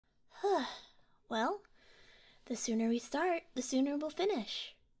Well, the sooner we start, the sooner we'll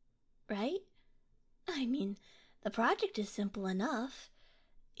finish. Right? I mean, the project is simple enough.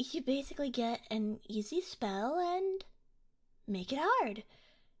 You basically get an easy spell and make it hard.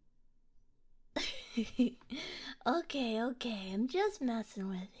 Okay, I'm just messing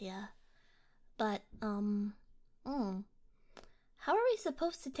with ya. But, how are we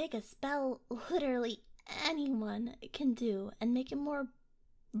supposed to take a spell literally anyone can do and make it more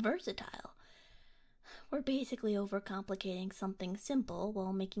versatile? We're basically overcomplicating something simple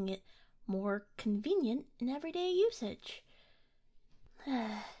while making it more convenient in everyday usage.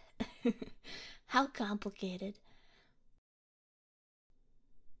 How complicated?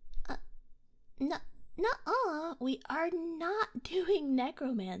 Nuh-uh, we are not doing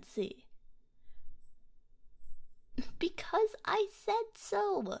necromancy. Because I said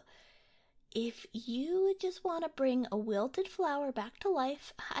so. If you just want to bring a wilted flower back to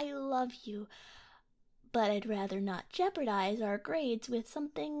life, I love you. But I'd rather not jeopardize our grades with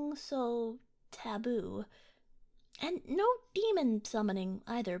something so taboo. And no demon summoning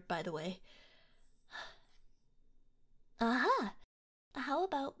either, by the way. Aha! How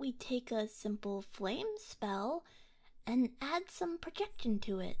about we take a simple flame spell and add some projection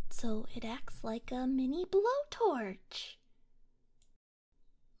to it so it acts like a mini blowtorch?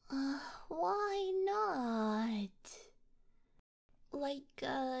 Why not? Like,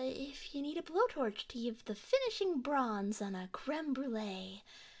 if you need a blowtorch to give the finishing bronze on a creme brulee.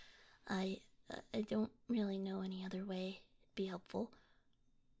 I don't really know any other way it'd be helpful.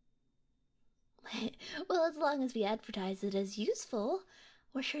 Well, as long as we advertise it as useful,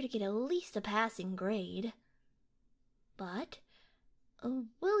 we're sure to get at least a passing grade. But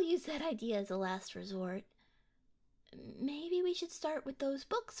we'll use that idea as a last resort. Maybe we should start with those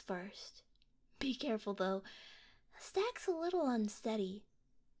books first. Be careful, though. The stack's a little unsteady.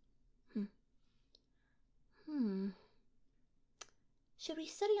 Should we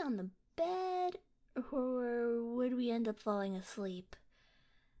study on the bed, or would we end up falling asleep?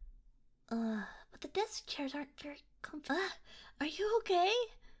 But the desk chairs aren't very comfy. Are you okay?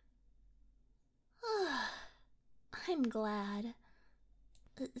 I'm glad.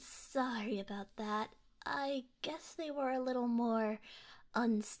 Sorry about that. I guess they were a little more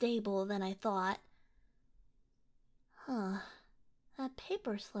unstable than I thought. That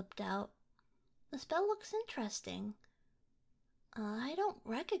paper slipped out. The spell looks interesting. I don't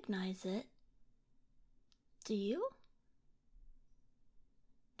recognize it. Do you?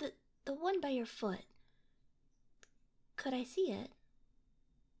 The one by your foot. Could I see it?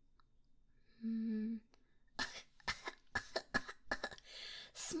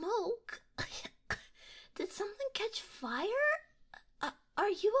 Smoke? Did something catch fire? Are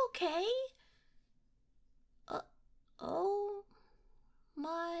you okay? Oh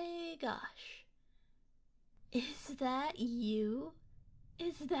my gosh. Is that you?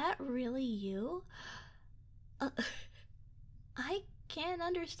 Is that really you? I can't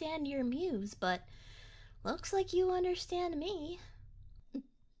understand your muse, but looks like you understand me.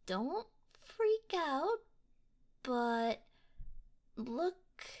 Don't freak out, but look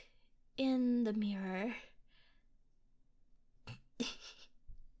in the mirror.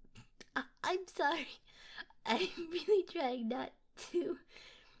 I'm sorry. I'm really trying not to.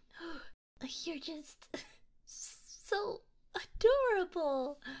 You're just so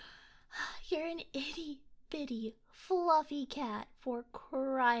adorable. You're an itty bitty fluffy cat, for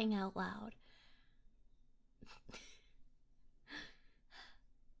crying out loud.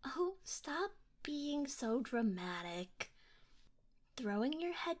 Oh, stop being so dramatic. Throwing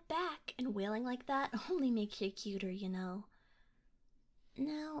your head back and wailing like that only makes you cuter, you know.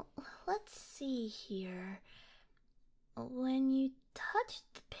 Now, let's see here. When you touched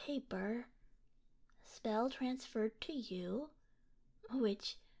the paper, spell transferred to you,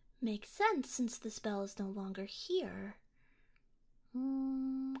 which makes sense since the spell is no longer here.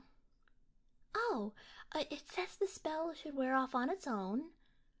 Oh, it says the spell should wear off on its own,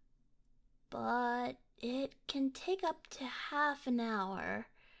 but it can take up to half an hour.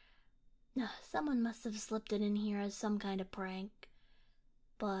 Someone must have slipped it in here as some kind of prank.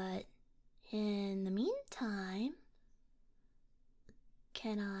 But in the meantime,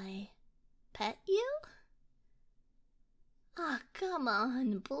 can I pet you? Come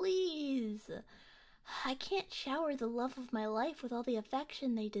on, please. I can't shower the love of my life with all the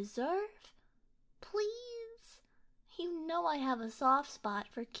affection they deserve. Please. You know I have a soft spot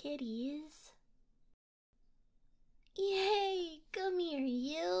for kitties. Yay, come here,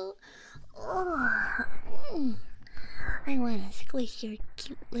 you. I want to squish your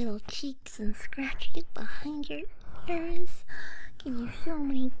cute little cheeks and scratch you behind your ears. Give you so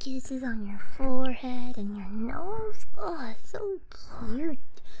many kisses on your forehead and your nose. Oh, so cute.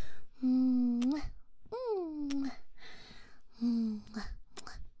 Mwah. Mwah. Mwah.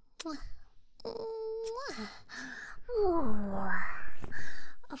 Mwah. Ooh.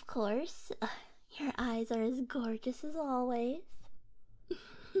 Of course, your eyes are as gorgeous as always.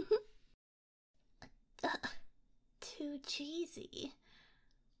 Too cheesy.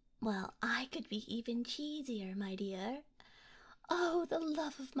 Well, I could be even cheesier, my dear. Oh, the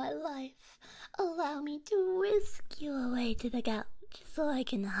love of my life, allow me to whisk you away to the couch so I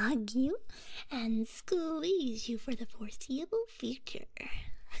can hug you and squeeze you for the foreseeable future.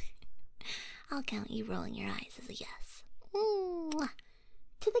 I'll count you rolling your eyes as a yes. Mwah.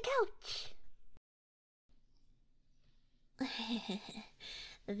 To the couch.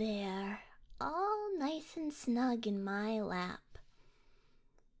 There, all nice and snug in my lap.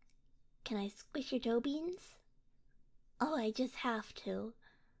 Can I squish your toe beans? Oh, I just have to.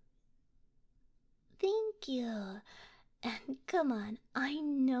 Thank you. And come on, I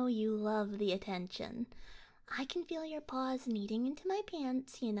know you love the attention. I can feel your paws kneading into my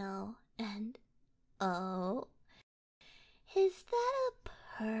pants, you know. And, oh, is that a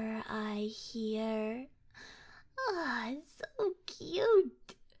purr I hear? Ah, it's so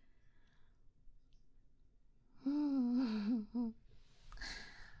cute.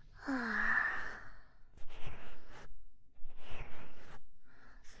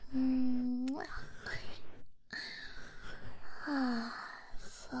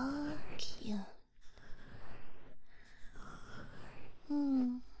 So cute.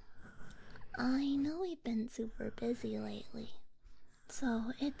 I know we've been super busy lately,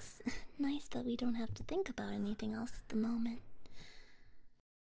 so it's nice that we don't have to think about anything else at the moment.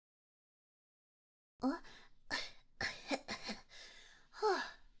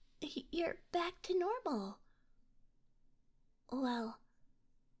 You're back to normal. Well,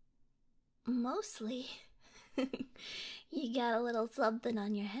 mostly. You got a little something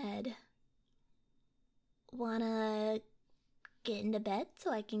on your head. Wanna get into bed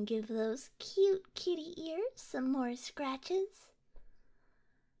so I can give those cute kitty ears some more scratches?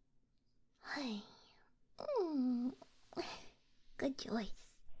 Hi. Good choice.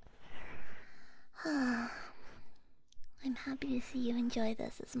 I'm happy to see you enjoy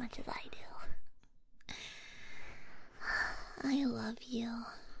this as much as I do. I love you.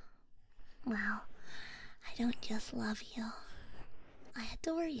 Well, I don't just love you. I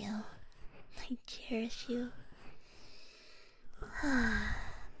adore you. I cherish you. I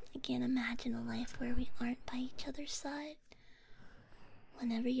can't imagine a life where we aren't by each other's side.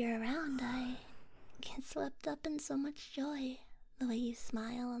 Whenever you're around, I get swept up in so much joy. The way you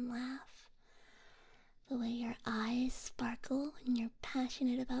smile and laugh. The way your eyes sparkle when you're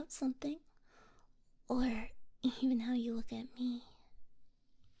passionate about something. Or even how you look at me.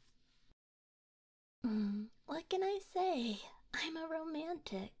 What can I say? I'm a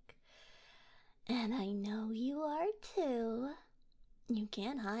romantic. And I know you are too. You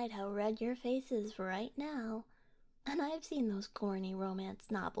can't hide how red your face is right now. And I've seen those corny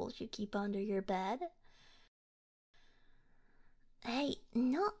romance novels you keep under your bed. Hey,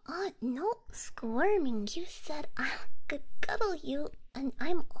 no squirming. You said I could cuddle you, and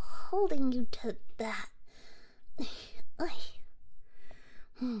I'm holding you to that.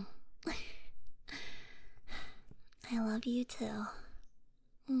 I love you too.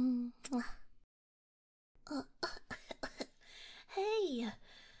 Hey,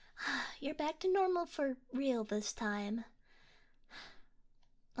 you're back to normal for real this time.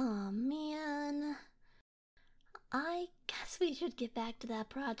 Aw, man. I guess we should get back to that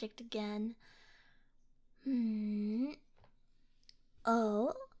project again.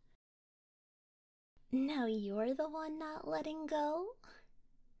 Oh? Now you're the one not letting go?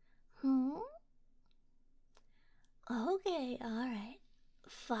 Okay, alright.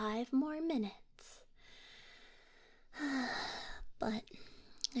 5 more minutes. But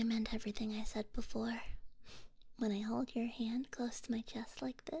I meant everything I said before. When I hold your hand close to my chest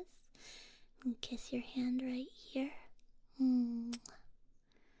like this, and kiss your hand right here,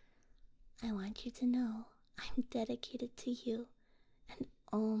 I want you to know I'm dedicated to you, and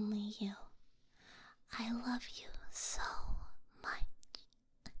only you. I love you so much.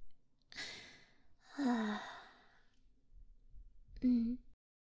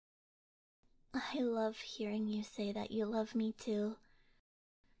 I love hearing you say that you love me too.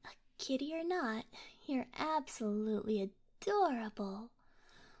 A kitty or not, you're absolutely adorable.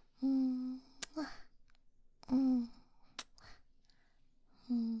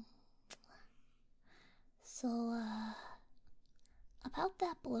 So, about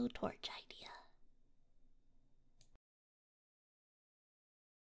that blowtorch idea.